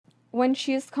When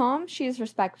she is calm, she is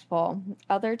respectful.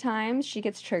 Other times, she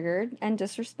gets triggered and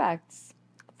disrespects.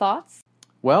 Thoughts?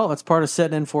 Well, that's part of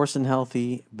setting and enforcing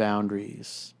healthy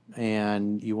boundaries.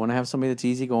 And you want to have somebody that's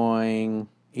easygoing,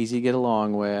 easy to get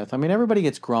along with. I mean, everybody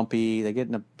gets grumpy. They get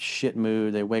in a shit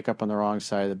mood. They wake up on the wrong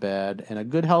side of the bed. And a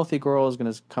good, healthy girl is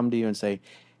going to come to you and say,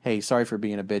 hey, sorry for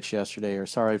being a bitch yesterday, or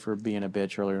sorry for being a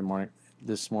bitch earlier in the morning.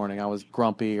 This morning I was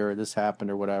grumpy, or this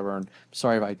happened, or whatever, and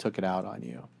sorry if I took it out on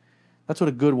you. That's what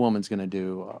a good woman's going to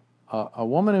do. A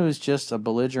woman who is just a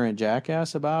belligerent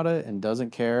jackass about it and doesn't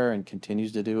care and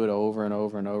continues to do it over and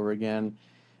over and over again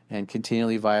and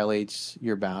continually violates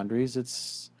your boundaries,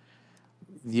 it's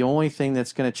the only thing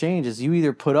that's going to change is you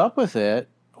either put up with it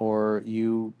or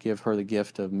you give her the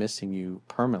gift of missing you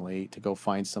permanently to go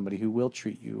find somebody who will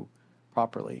treat you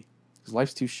properly. Because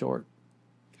life's too short.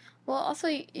 Well, also,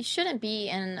 you shouldn't be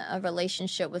in a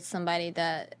relationship with somebody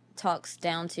that talks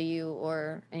down to you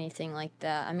or anything like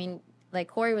that. I mean, like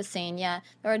Corey was saying, yeah,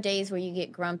 there are days where you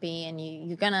get grumpy and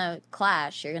you're going to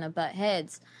clash, you're going to butt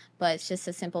heads, but it's just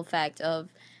a simple fact of,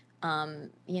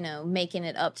 making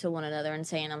it up to one another and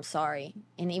saying, I'm sorry.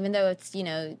 And even though it's,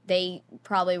 they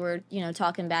probably were,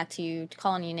 talking back to you,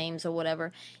 calling you names or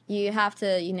whatever, you have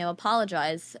to,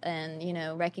 apologize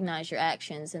and, recognize your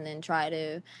actions and then try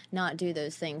to not do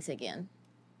those things again.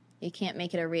 You can't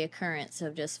make it a reoccurrence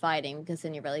of just fighting because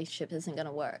then your relationship isn't going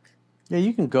to work. Yeah,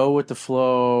 you can go with the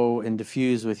flow and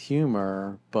diffuse with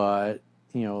humor, but,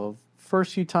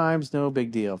 first few times, no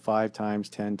big deal. 5 times,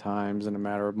 10 times in a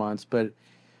matter of months. But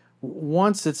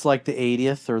once it's like the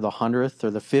 80th or the 100th or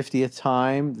the 50th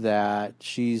time that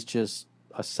she's just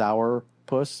a sour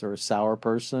puss or a sour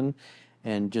person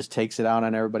and just takes it out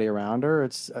on everybody around her,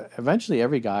 it's eventually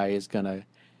every guy is going to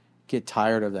get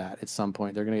tired of that at some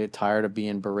point. They're going to get tired of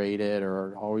being berated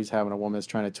or always having a woman that's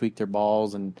trying to tweak their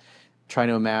balls and trying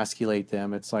to emasculate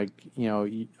them. It's like,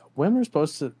 women are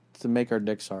supposed to make our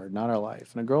dicks hard, not our life.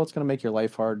 And a girl that's going to make your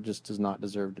life hard just does not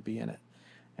deserve to be in it.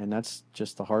 And that's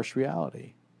just the harsh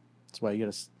reality. That's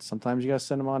why sometimes you got to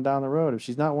send them on down the road. If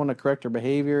she's not willing to correct her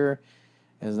behavior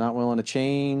and is not willing to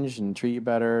change and treat you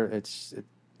better,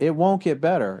 it won't get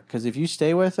better. Because if you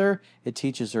stay with her, it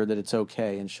teaches her that it's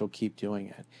okay and she'll keep doing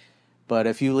it. But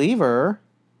if you leave her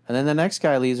and then the next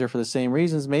guy leaves her for the same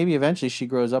reasons, maybe eventually she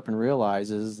grows up and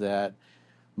realizes that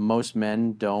most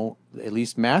men don't, at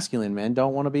least masculine men,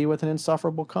 don't want to be with an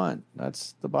insufferable cunt.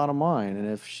 That's the bottom line. And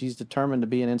if she's determined to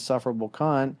be an insufferable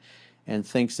cunt and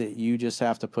thinks that you just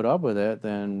have to put up with it,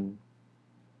 then,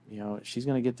 she's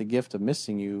going to get the gift of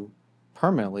missing you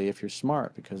permanently if you're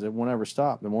smart, because it won't ever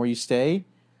stop. The more you stay,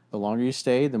 the longer you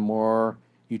stay, the more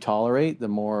you tolerate, the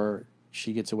more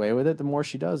she gets away with it, the more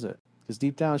she does it. Because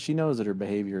deep down, she knows that her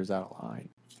behavior is out of line.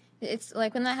 It's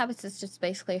like when that happens, it's just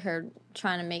basically her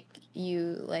trying to make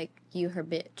you like you her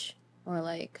bitch, or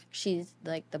like she's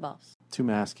like the boss. Too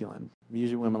masculine.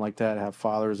 Usually women like that have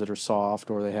fathers that are soft,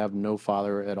 or they have no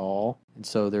father at all. And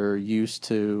so they're used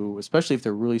to, especially if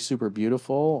they're really super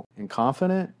beautiful and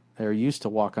confident, they're used to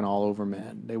walking all over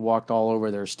men. They walked all over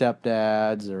their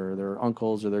stepdads or their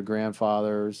uncles or their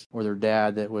grandfathers or their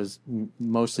dad that was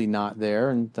mostly not there,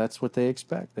 and that's what they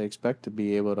expect. They expect to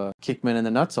be able to kick men in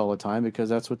the nuts all the time because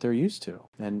that's what they're used to.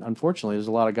 And unfortunately, there's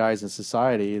a lot of guys in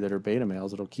society that are beta males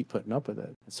that'll keep putting up with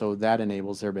it. So that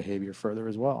enables their behavior further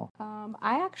as well.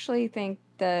 I actually think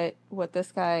that what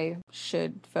this guy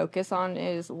should focus on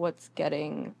is what's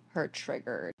getting her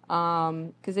triggered.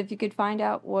 Because if you could find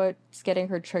out what's getting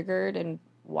her triggered and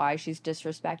why she's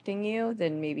disrespecting you,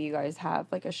 then maybe you guys have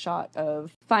like a shot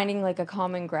of finding like a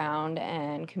common ground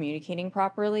and communicating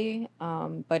properly.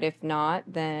 But if not,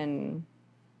 then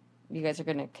you guys are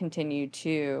going to continue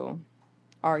to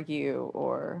argue,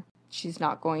 or she's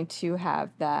not going to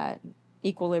have that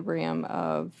equilibrium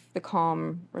of the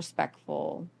calm,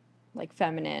 respectful, like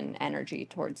feminine energy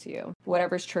towards you.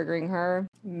 Whatever's triggering her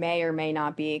may or may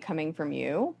not be coming from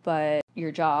you, but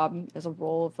your job as a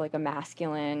role of like a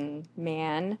masculine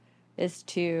man is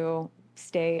to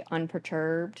stay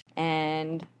unperturbed.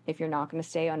 And if you're not going to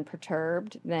stay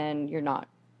unperturbed, then you're not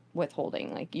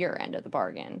withholding like your end of the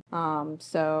bargain.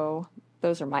 So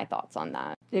those are my thoughts on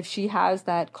that. If she has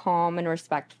that calm and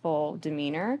respectful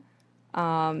demeanor,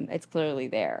 it's clearly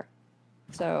there.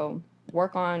 So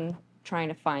work on trying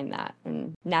to find that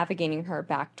and navigating her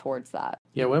back towards that.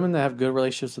 Yeah, women that have good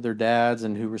relationships with their dads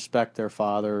and who respect their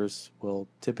fathers will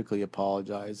typically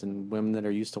apologize. And women that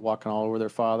are used to walking all over their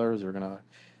fathers are going to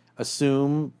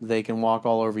assume they can walk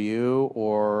all over you,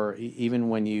 or even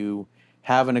when you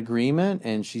have an agreement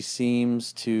and she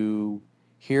seems to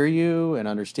hear you and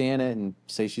understand it and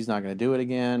say she's not going to do it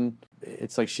again,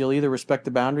 it's like she'll either respect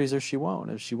the boundaries or she won't.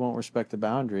 If she won't respect the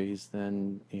boundaries,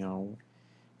 then,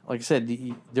 like I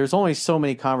said, there's only so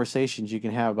many conversations you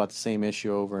can have about the same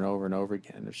issue over and over and over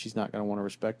again. If she's not going to want to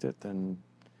respect it, then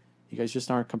you guys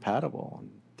just aren't compatible,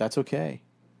 and that's okay.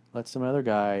 Let some other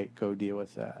guy go deal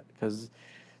with that, because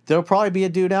there'll probably be a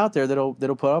dude out there that'll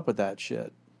put up with that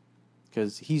shit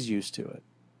because he's used to it,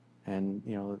 and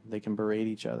they can berate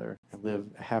each other and live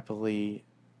happily,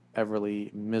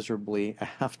 everly, miserably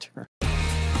after.